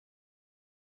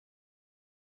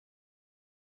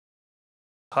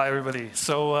Hi, everybody.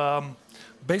 So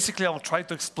basically, I'll try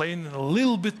to explain in a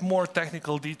little bit more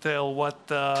technical detail what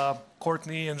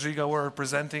Courtney and Giga were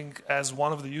presenting as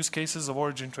one of the use cases of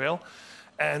OriginTrail.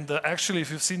 And actually,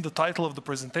 if you've seen the title of the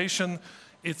presentation,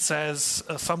 it says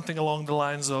something along the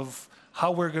lines of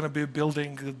how we're going to be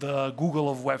building the Google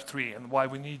of Web3 and why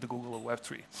we need the Google of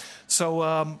Web3.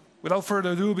 So without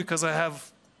further ado, because I have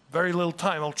very little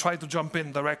time, I'll try to jump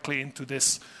in directly into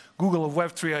this Google of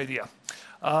Web3 idea.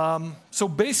 So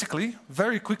basically,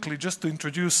 very quickly, just to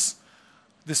introduce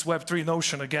this Web3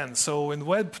 notion again. So in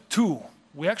Web 2,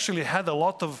 we actually had a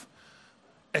lot of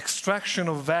extraction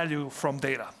of value from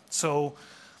data. So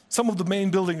some of the main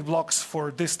building blocks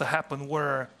for this to happen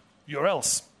were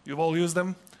URLs. You've all used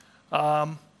them.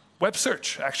 Web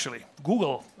search, actually.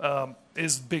 Google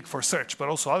is big for search, but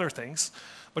also other things.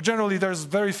 But generally, there's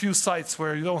very few sites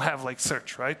where you don't have like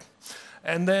search, right?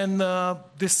 And then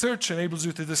this search enables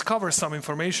you to discover some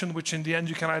information, which in the end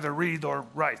you can either read or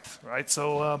write, right?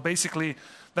 So basically,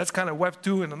 that's kind of Web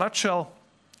 2 in a nutshell.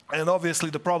 And obviously,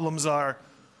 the problems are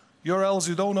URLs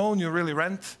you don't own, you really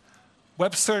rent.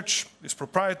 Web search is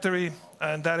proprietary,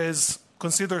 and that is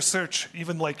consider search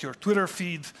even like your Twitter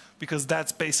feed, because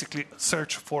that's basically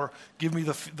search for give me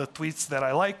the tweets that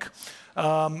I like.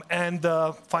 And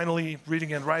finally,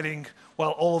 reading and writing.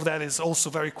 Well, all of that is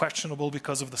also very questionable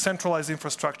because of the centralized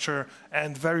infrastructure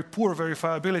and very poor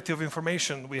verifiability of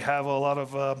information. We have a lot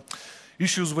of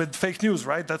issues with fake news,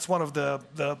 right? That's one of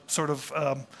the sort of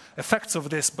effects of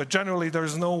this. But generally,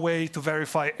 there's no way to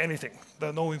verify anything.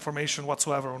 There's no information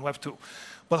whatsoever on Web 2.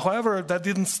 But however, that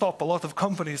didn't stop a lot of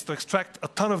companies to extract a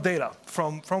ton of data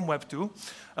from Web 2.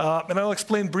 And I'll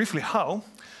explain briefly how.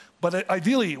 But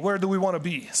ideally, where do we want to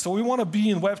be? So we want to be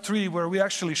in Web 3 where we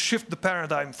actually shift the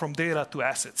paradigm from data to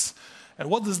assets. And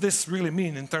what does this really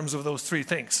mean in terms of those three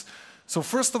things? So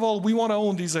first of all, we want to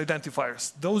own these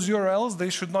identifiers. Those URLs, they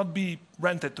should not be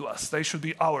rented to us. They should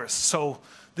be ours. So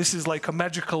this is like a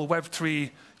magical Web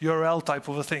 3 URL type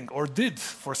of a thing, or did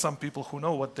for some people who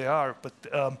know what they are.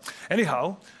 But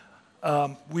anyhow,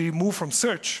 we move from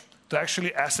search to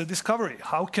actually asset discovery.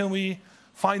 How can we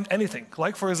find anything,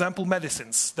 like, for example,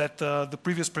 medicines that the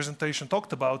previous presentation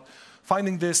talked about.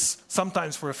 Finding this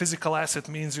sometimes for a physical asset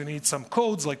means you need some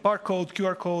codes, like barcode,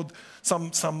 QR code,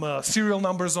 some serial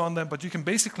numbers on them, but you can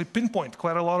basically pinpoint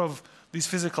quite a lot of these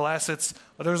physical assets,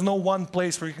 but there's no one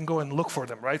place where you can go and look for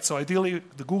them, right? So ideally,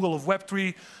 the Google of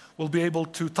Web3 will be able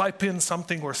to type in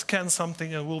something or scan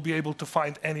something, and we'll be able to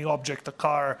find any object, a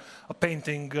car, a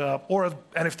painting, or an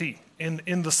NFT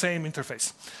in the same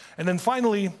interface. And then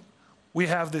finally, we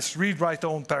have this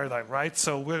read-write-own paradigm, right?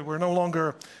 So we're no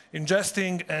longer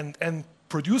ingesting and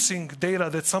producing data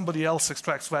that somebody else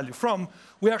extracts value from.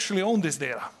 We actually own this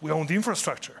data. We own the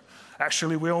infrastructure.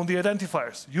 Actually, we own the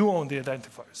identifiers. You own the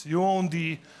identifiers. You own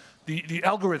the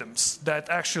algorithms that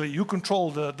actually you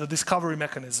control the discovery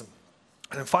mechanism.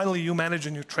 And then finally, you manage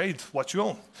and you trade what you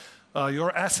own,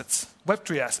 your assets,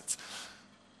 Web3 assets.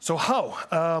 So how?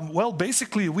 Well,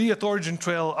 basically, we at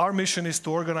OriginTrail, our mission is to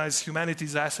organize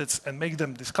humanity's assets and make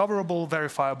them discoverable,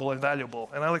 verifiable, and valuable.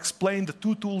 And I'll explain the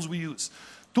two tools we use.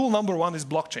 Tool number one is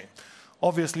blockchain.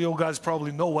 Obviously, you guys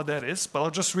probably know what that is, but I'll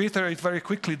just reiterate very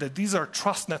quickly that these are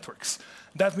trust networks.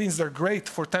 That means they're great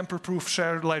for tamper-proof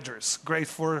shared ledgers, great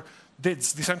for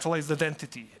DIDs, decentralized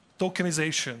identity,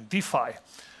 tokenization, DeFi,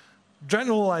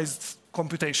 generalized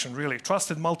computation, really,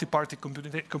 trusted multi-party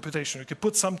computation. You can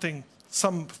put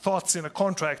some thoughts in a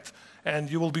contract, and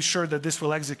you will be sure that this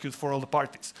will execute for all the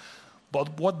parties.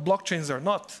 But what blockchains are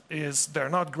not is they're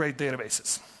not great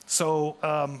databases. So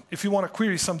if you want to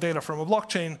query some data from a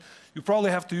blockchain, you probably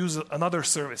have to use another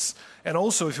service. And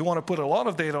also, if you want to put a lot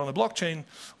of data on a blockchain,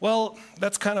 well,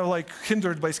 that's kind of like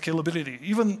hindered by scalability.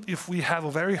 Even if we have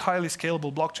a very highly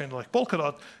scalable blockchain like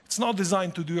Polkadot, it's not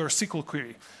designed to do your SQL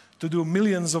query, to do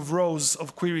millions of rows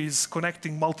of queries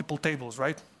connecting multiple tables,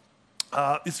 right?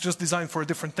 It's just designed for a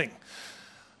different thing.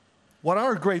 What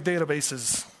are great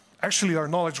databases actually are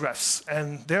knowledge graphs,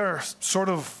 and they're sort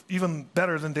of even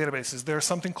better than databases. There's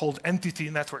something called entity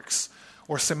networks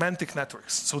or semantic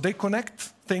networks. So they connect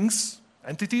things,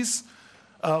 entities,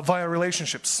 via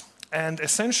relationships. And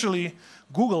essentially,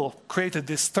 Google created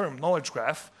this term, knowledge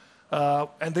graph,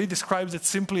 and they described it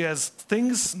simply as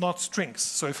things, not strings.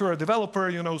 So if you're a developer,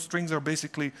 you know strings are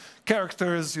basically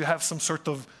characters. You have some sort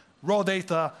of raw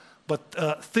data.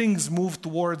 But things move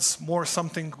towards more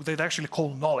something they actually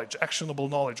call knowledge, actionable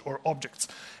knowledge, or objects.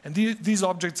 And these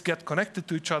objects get connected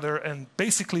to each other, and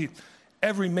basically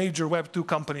every major Web 2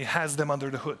 company has them under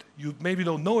the hood. You maybe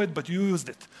don't know it, but you used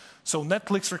it. So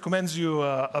Netflix recommends you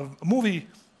a movie.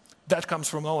 that comes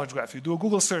from a knowledge graph. You do a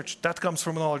Google search, that comes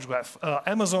from a knowledge graph.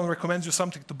 Amazon recommends you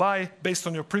something to buy based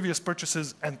on your previous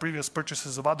purchases and previous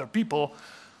purchases of other people.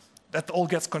 That all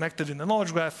gets connected in the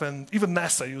knowledge graph, and even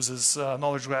NASA uses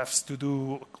knowledge graphs to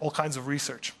do all kinds of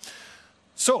research.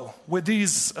 So with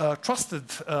these trust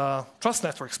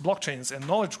networks, blockchains, and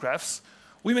knowledge graphs,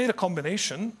 we made a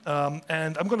combination,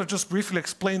 and I'm going to just briefly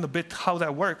explain a bit how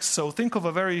that works. So think of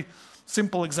a very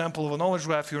simple example of a knowledge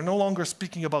graph. You're no longer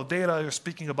speaking about data, you're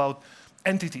speaking about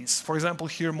entities. For example,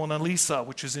 here Mona Lisa,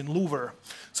 which is in Louvre.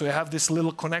 So you have this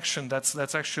little connection that's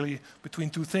actually between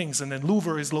two things, and then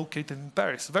Louvre is located in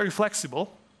Paris. Very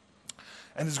flexible,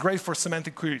 and it's great for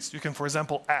semantic queries. You can, for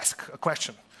example, ask a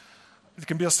question. It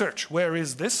can be a search. Where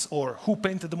is this? Or who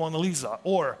painted the Mona Lisa?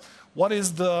 Or what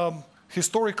is the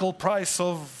historical price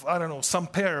of, I don't know, some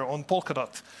pair on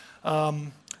Polkadot?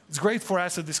 It's great for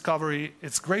asset discovery.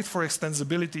 It's great for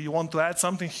extensibility. You want to add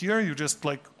something here, you just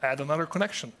like add another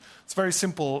connection. It's very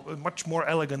simple, much more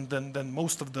elegant than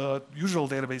most of the usual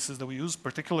databases that we use,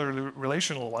 particularly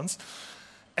relational ones.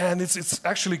 And it's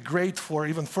actually great for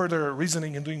even further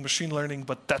reasoning and doing machine learning,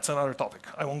 but that's another topic.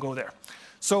 I won't go there.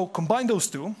 So combine those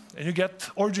two, and you get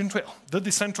OriginTrail, the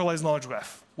decentralized knowledge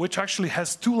graph, which actually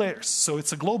has two layers. So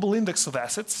it's a global index of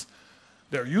assets.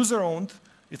 They're user-owned.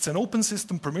 It's an open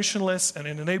system, permissionless, and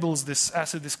it enables this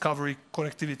asset discovery,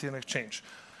 connectivity, and exchange.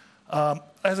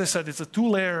 As I said, it's a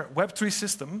two-layer Web3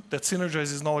 system that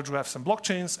synergizes knowledge graphs and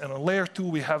blockchains. And on layer 2,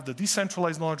 we have the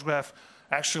decentralized knowledge graph,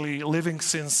 actually living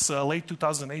since late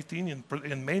 2018 in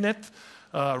mainnet,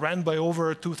 ran by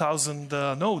over 2,000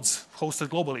 nodes hosted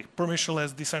globally,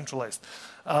 permissionless, decentralized,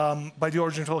 by the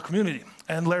OriginTrail community.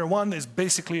 And layer 1 is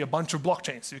basically a bunch of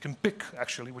blockchains. You can pick,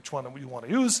 actually, which one you want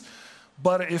to use.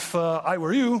 But if I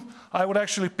were you, I would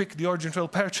actually pick the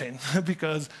OriginTrail parachain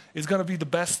because it's going to be the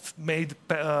best made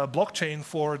blockchain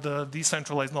for the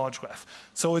decentralized knowledge graph.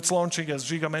 So it's launching, as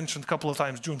Giga mentioned a couple of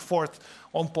times, June 4th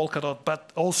on Polkadot,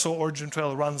 but also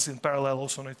OriginTrail runs in parallel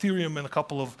also on Ethereum and a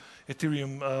couple of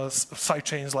Ethereum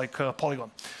sidechains like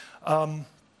Polygon.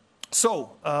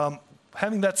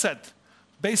 Having that said,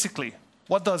 basically,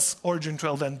 what does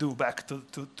OriginTrail then do back to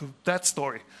that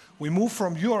story? We move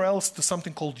from URLs to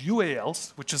something called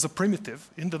UALs, which is a primitive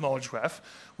in the knowledge graph,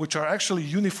 which are actually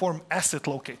uniform asset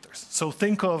locators. So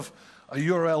think of a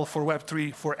URL for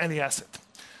Web3 for any asset.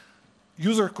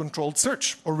 User-controlled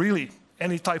search, or really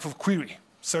any type of query.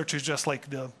 Search is just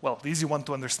like the easy one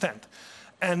to understand.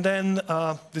 And then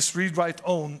this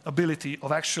read-write-own ability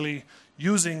of actually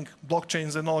using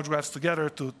blockchains and knowledge graphs together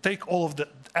to take all of the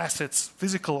assets,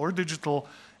 physical or digital,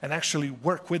 and actually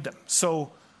work with them.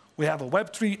 So we have a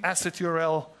Web3 asset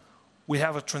URL. We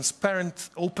have a transparent,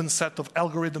 open set of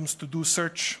algorithms to do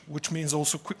search, which means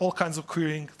also all kinds of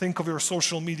querying. Think of your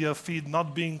social media feed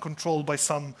not being controlled by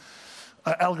some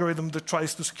algorithm that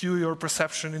tries to skew your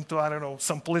perception into, I don't know,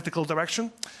 some political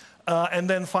direction. And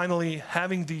then finally,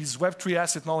 having these Web3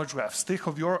 asset knowledge graphs. Think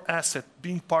of your asset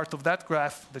being part of that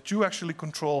graph that you actually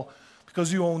control.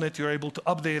 Because you own it, you're able to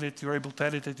update it, you're able to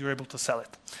edit it, you're able to sell it.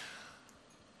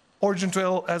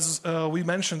 OriginTrail, as we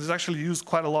mentioned, is actually used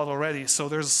quite a lot already. So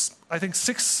there's, I think,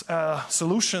 6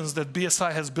 solutions that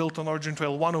BSI has built on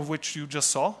OriginTrail, one of which you just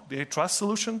saw, the trust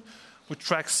solution, which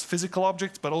tracks physical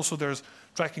objects, but also there's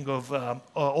tracking of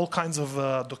all kinds of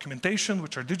documentation,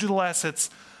 which are digital assets.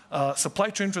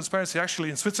 Supply chain transparency, actually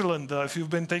in Switzerland, if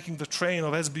you've been taking the train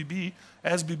of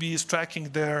SBB is tracking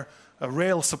their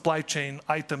rail supply chain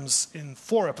items in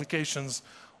 4 applications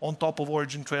on top of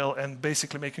OriginTrail and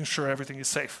basically making sure everything is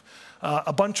safe.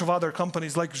 A bunch of other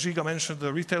companies, like Giga mentioned,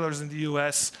 the retailers in the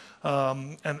US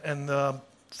and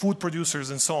food producers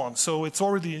and so on. So it's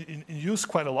already in use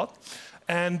quite a lot.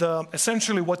 And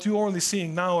essentially what you're only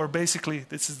seeing now are basically,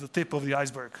 this is the tip of the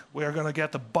iceberg. We are going to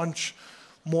get a bunch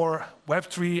more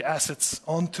Web3 assets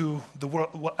onto the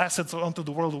world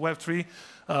of Web3,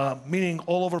 meaning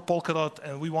all over Polkadot,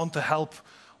 and we want to help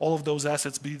all of those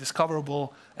assets be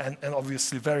discoverable and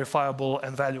obviously verifiable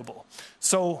and valuable.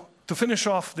 So to finish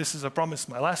off, this is, I promise,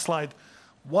 my last slide.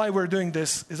 Why we're doing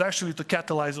this is actually to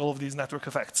catalyze all of these network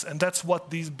effects. And that's what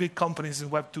these big companies in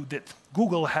Web2 did.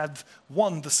 Google had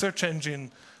won the search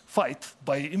engine fight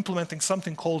by implementing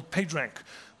something called PageRank,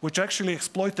 which actually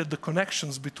exploited the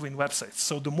connections between websites.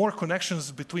 So the more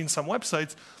connections between some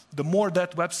websites, the more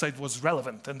that website was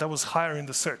relevant, and that was higher in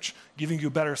the search, giving you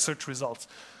better search results.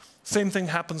 Same thing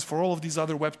happens for all of these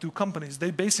other Web2 companies. They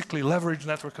basically leverage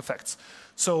network effects.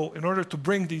 So in order to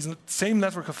bring these same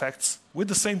network effects with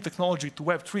the same technology to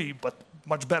Web3, but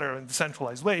much better in a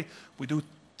decentralized way, we do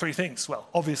 3 things. Well,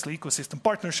 obviously, ecosystem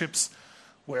partnerships.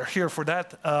 We're here for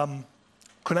that.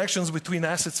 Connections between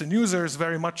assets and users,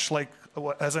 very much like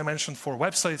as I mentioned, for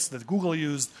websites that Google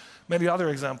used, many other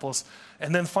examples.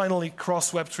 And then finally,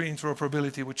 cross Web3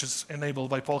 interoperability, which is enabled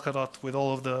by Polkadot with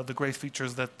all of the great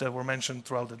features that were mentioned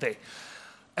throughout the day.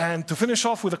 And to finish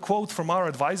off with a quote from our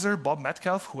advisor, Bob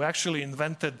Metcalfe, who actually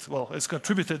invented, well, is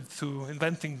contributed to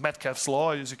inventing Metcalfe's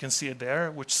law, as you can see it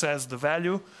there, which says the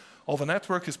value of a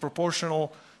network is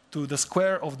proportional to the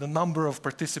square of the number of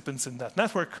participants in that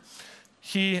network.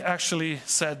 He actually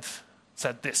said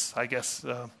this, I guess.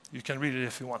 You can read it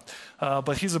if you want.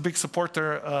 But he's a big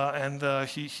supporter, and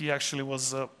he actually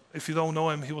was, if you don't know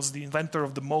him, he was the inventor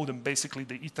of the modem, basically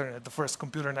the Ethernet, the first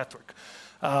computer network.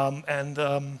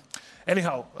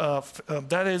 Anyhow,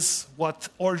 that is what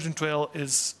OriginTrail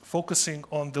is focusing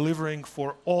on delivering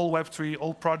for all Web3,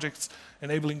 all projects,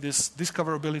 enabling this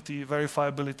discoverability,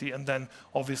 verifiability, and then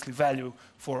obviously value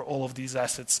for all of these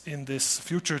assets in this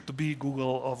future to be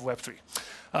Google of Web3.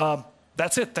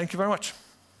 That's it. Thank you very much.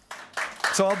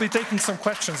 So I'll be taking some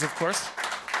questions, of course.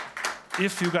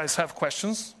 If you guys have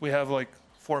questions, we have like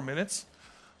 4 minutes.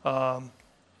 And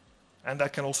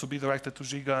that can also be directed to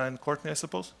Giga and Courtney, I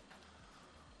suppose.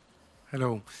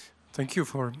 Hello. Thank you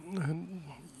for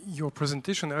your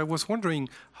presentation. I was wondering,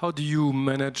 how do you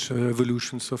manage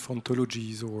evolutions of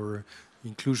ontologies or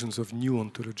inclusions of new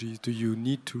ontologies? Do you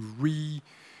need to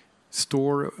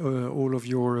restore all of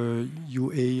your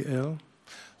UAL?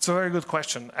 It's a very good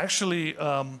question. Actually,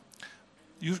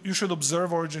 you should observe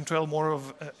OriginTrail more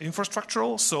of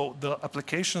infrastructural. So the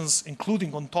applications,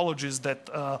 including ontologies that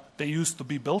they used to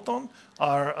be built on,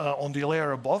 are on the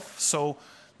layer above. So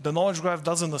the knowledge graph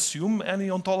doesn't assume any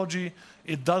ontology.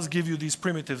 It does give you these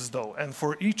primitives, though. And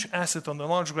for each asset on the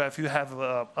knowledge graph, you have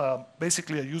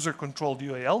basically a user-controlled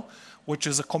UAL, which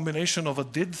is a combination of a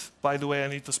DID. By the way, I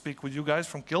need to speak with you guys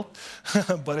from Kilt.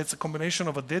 But it's a combination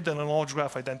of a DID and a knowledge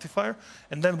graph identifier.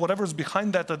 And then whatever's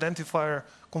behind that identifier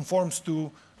conforms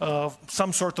to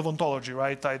some sort of ontology,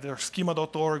 right? Either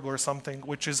schema.org or something,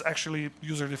 which is actually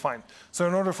user-defined. So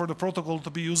in order for the protocol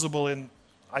to be usable in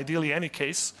ideally any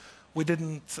case, we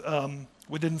didn't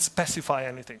specify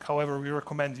anything. However, we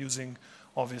recommend using,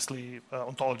 obviously,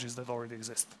 ontologies that already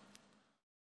exist.